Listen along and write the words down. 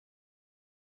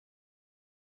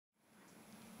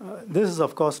This is,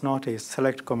 of course, not a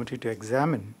select committee to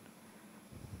examine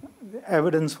the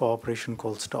evidence for Operation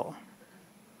Cold Store.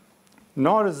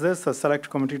 Nor is this a select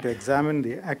committee to examine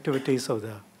the activities of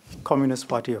the Communist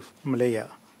Party of Malaya.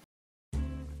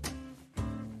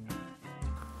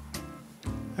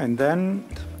 And then...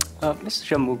 Mr.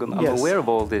 Shanmugam, I'm aware of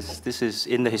all this. This is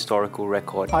in the historical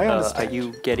record. I understand. Are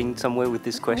you getting somewhere with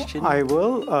this question? I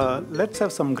will. Let's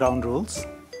have some ground rules.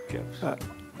 Yes.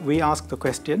 We ask the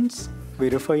questions. We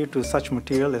refer you to such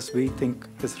material as we think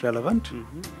is relevant.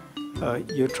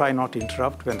 You try not to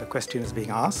interrupt when the question is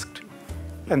being asked.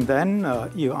 And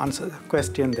then you answer the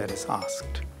question that is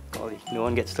asked. Golly, no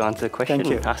one gets to answer a question.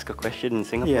 Thank you. Ask a question in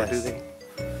Singapore, do they?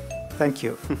 Thank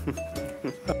you.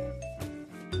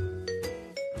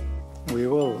 We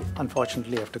will,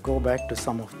 unfortunately, have to go back to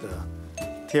some of the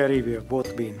theory we have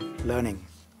both been learning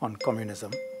on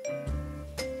communism.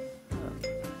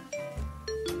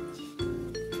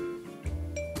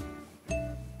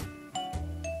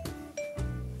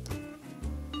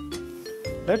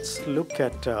 Let's look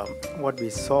at what we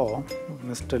saw,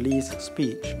 Mr. Lee's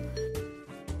speech.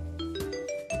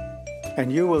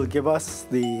 And you will give us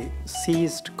the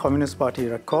seized Communist Party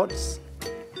records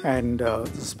and the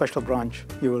special branch.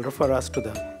 You will refer us to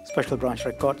the special branch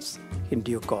records in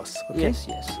due course. Okay? Yes,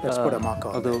 yes. Let's put a mark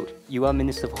on Although that. you are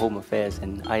Minister of Home Affairs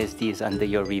and ISD is under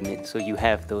your remit, so you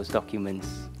have those documents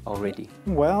already.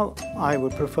 Well, I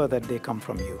would prefer that they come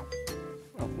from you.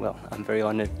 Oh, well, I'm very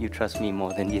honored you trust me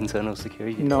more than the Internal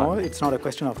Security No, Department. it's not a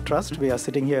question of trust. We are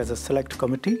sitting here as a select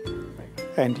committee,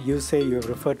 and you say you have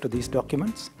referred to these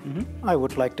documents. I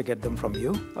would like to get them from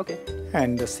you. Okay.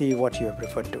 And see what you have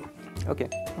referred to. Okay.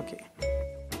 Okay.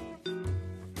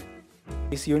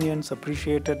 These unions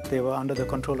appreciated they were under the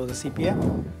control of the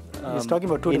CPM. He's talking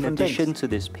about two different things. In addition to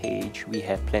this page, we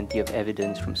have plenty of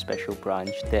evidence from Special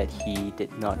Branch that he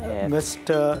did not have.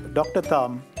 Mr. Dr.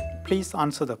 Thum, please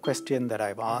answer the question that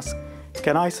I've asked.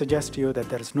 Can I suggest to you that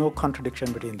there is no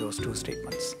contradiction between those two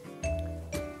statements?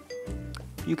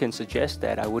 You can suggest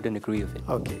that. I wouldn't agree with it.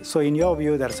 Okay. So in your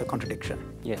view, there is a contradiction?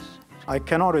 Yes. I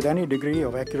cannot with any degree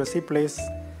of accuracy place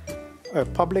a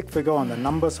public figure on the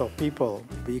numbers of people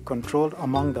be controlled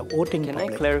among the voting public.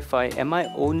 Can I clarify, am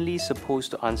I only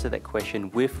supposed to answer that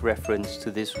question with reference to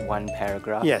this one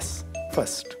paragraph? Yes,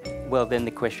 first. Well, then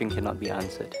the question cannot be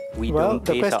answered. We don't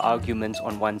base our arguments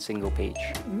on one single page.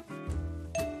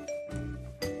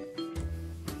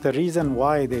 The reason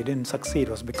why they didn't succeed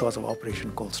was because of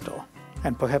Operation Cold Store.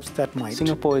 And perhaps that might...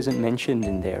 Singapore isn't mentioned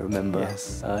in there, remember?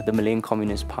 Yes. The Malayan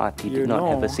Communist Party did not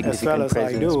have a significant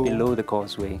presence below the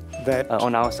causeway,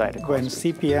 on our side of the causeway. When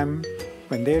CPM,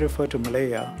 when they refer to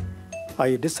Malaya, are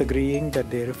you disagreeing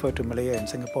that they refer to Malaya and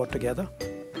Singapore together?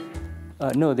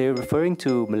 No, they're referring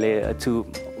to Malaya.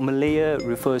 Malaya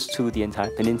refers to the entire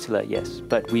peninsula, yes.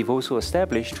 But we've also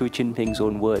established through Chin Peng's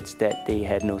own words that they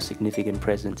had no significant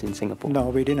presence in Singapore. No,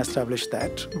 we didn't establish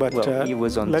that. But well, he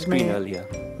was on the screen earlier.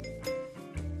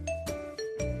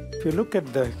 If you look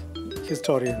at the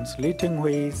historians, Lee Ting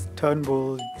Hui,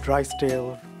 Turnbull,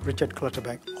 Drysdale, Richard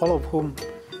Clutterbuck, all of whom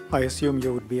I assume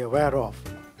you would be aware of.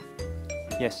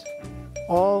 Yes.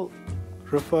 All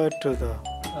referred to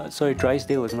the... sorry,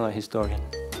 Drysdale was not a historian.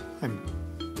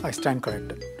 I stand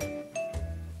corrected.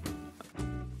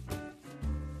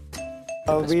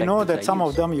 We know that some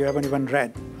of them you haven't even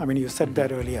read. I mean, you said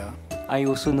that earlier. I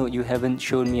also note you haven't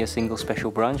shown me a single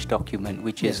special branch document,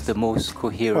 which is the most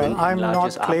coherent and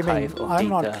largest archive of data. I'm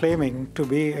not claiming to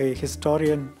be a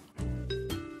historian.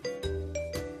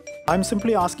 I'm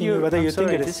simply asking you whether you think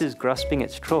it is... This is grasping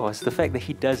at straws. The fact that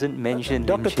he doesn't mention...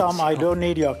 Dr. Thum, I don't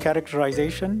need your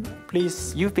characterization.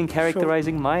 Please... You've been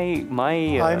characterizing I'm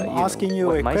asking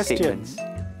you a question. Statements.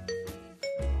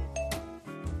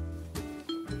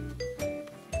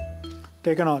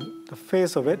 Taken on the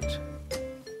face of it,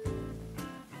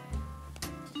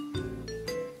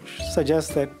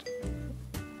 suggests that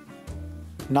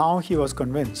now he was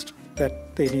convinced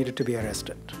that they needed to be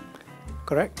arrested.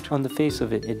 Correct? On the face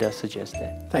of it, it does suggest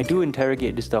that. I do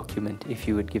interrogate this document if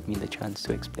you would give me the chance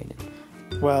to explain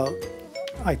it. Well,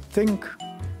 I think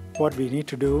what we need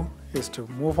to do is to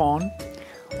move on.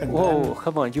 Whoa,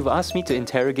 come on. You've asked me to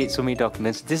interrogate so many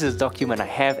documents. This is a document I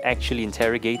have actually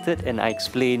interrogated, and I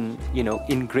explain,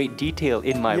 in great detail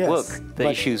in my work the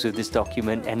issues with this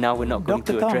document, and now we're not going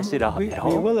to address it at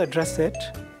all. We will address it,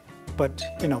 but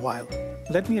in a while.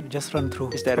 Let me just run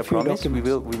through. Is that a promise? We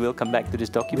will come back to this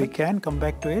document? We can come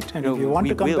back to it, and if you want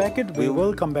to come back to it, we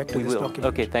will come back to this document.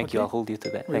 Okay, thank you. I'll hold you to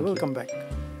that. We will come back.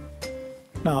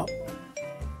 Now,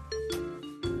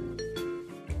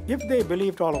 if they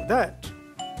believed all of that,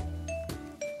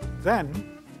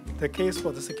 then the case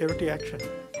for the security action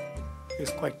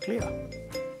is quite clear.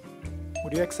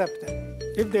 Would you accept them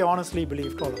if they honestly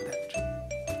believed all of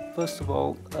that? First of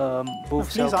all, both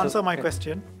Please answer my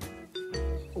question.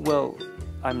 Well,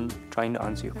 I'm trying to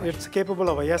answer your question. It's capable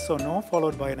of a yes or no,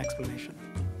 followed by an explanation.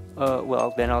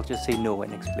 Well, then I'll just say no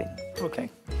and explain. Okay.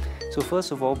 So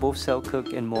first of all, both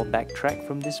Selkirk and Moore backtrack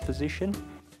from this position.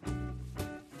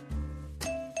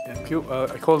 Thank you.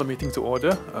 I call the meeting to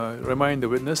order. Remind the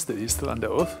witness that he's still under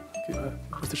oath. Okay,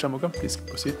 Mr. Shanmugam, please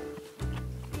proceed.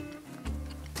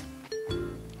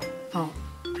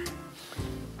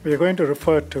 We are going to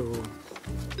refer to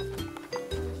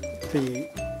the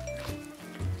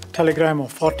telegram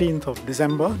of 14th of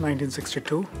December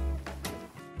 1962.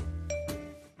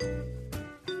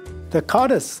 The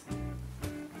Carters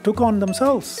took on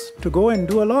themselves to go and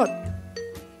do a lot.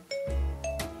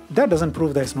 That doesn't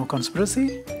prove there's no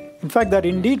conspiracy. In fact, that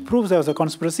indeed proves there was a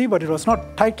conspiracy, but it was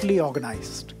not tightly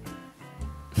organized.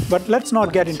 But let's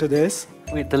not get into this.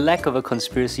 Wait, the lack of a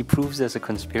conspiracy proves there's a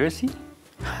conspiracy?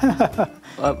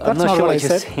 I'm That's not sure what I what you're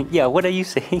said. saying. Yeah, what are you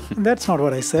saying? That's not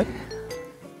what I said.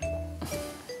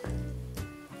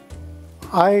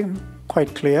 I'm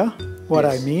quite clear what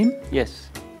Yes. I mean. Yes.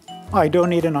 I don't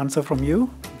need an answer from you.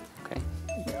 Okay.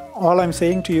 All I'm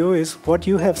saying to you is what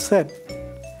you have said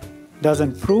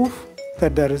doesn't prove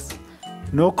that there is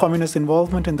no communist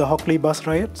involvement in the Hockley bus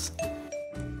riots.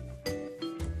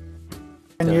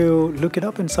 Can you look it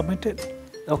up and submit it?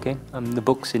 Okay. The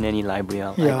book's in any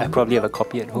library. Yeah. I probably have a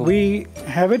copy at home. We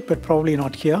have it, but probably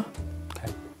not here.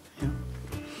 Okay. Yeah.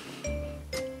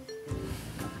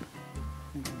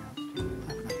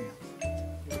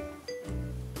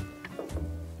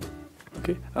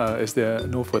 Okay, as there are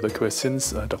no further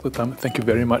questions, Dr. Thum, thank you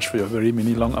very much for your very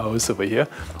many long hours over here.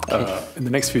 In the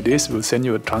next few days, we'll send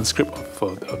you a transcript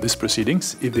of these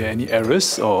proceedings. If there are any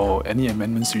errors or any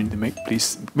amendments you need to make,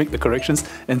 please make the corrections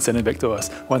and send it back to us.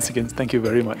 Once again, thank you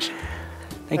very much.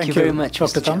 Thank you very much,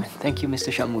 Dr. Mr. Thum. Chairman. Thank you,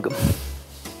 Mr. Shanmugam.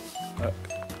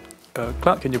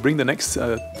 Clark, can you bring the next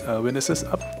witnesses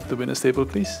up to the witness table,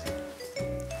 please?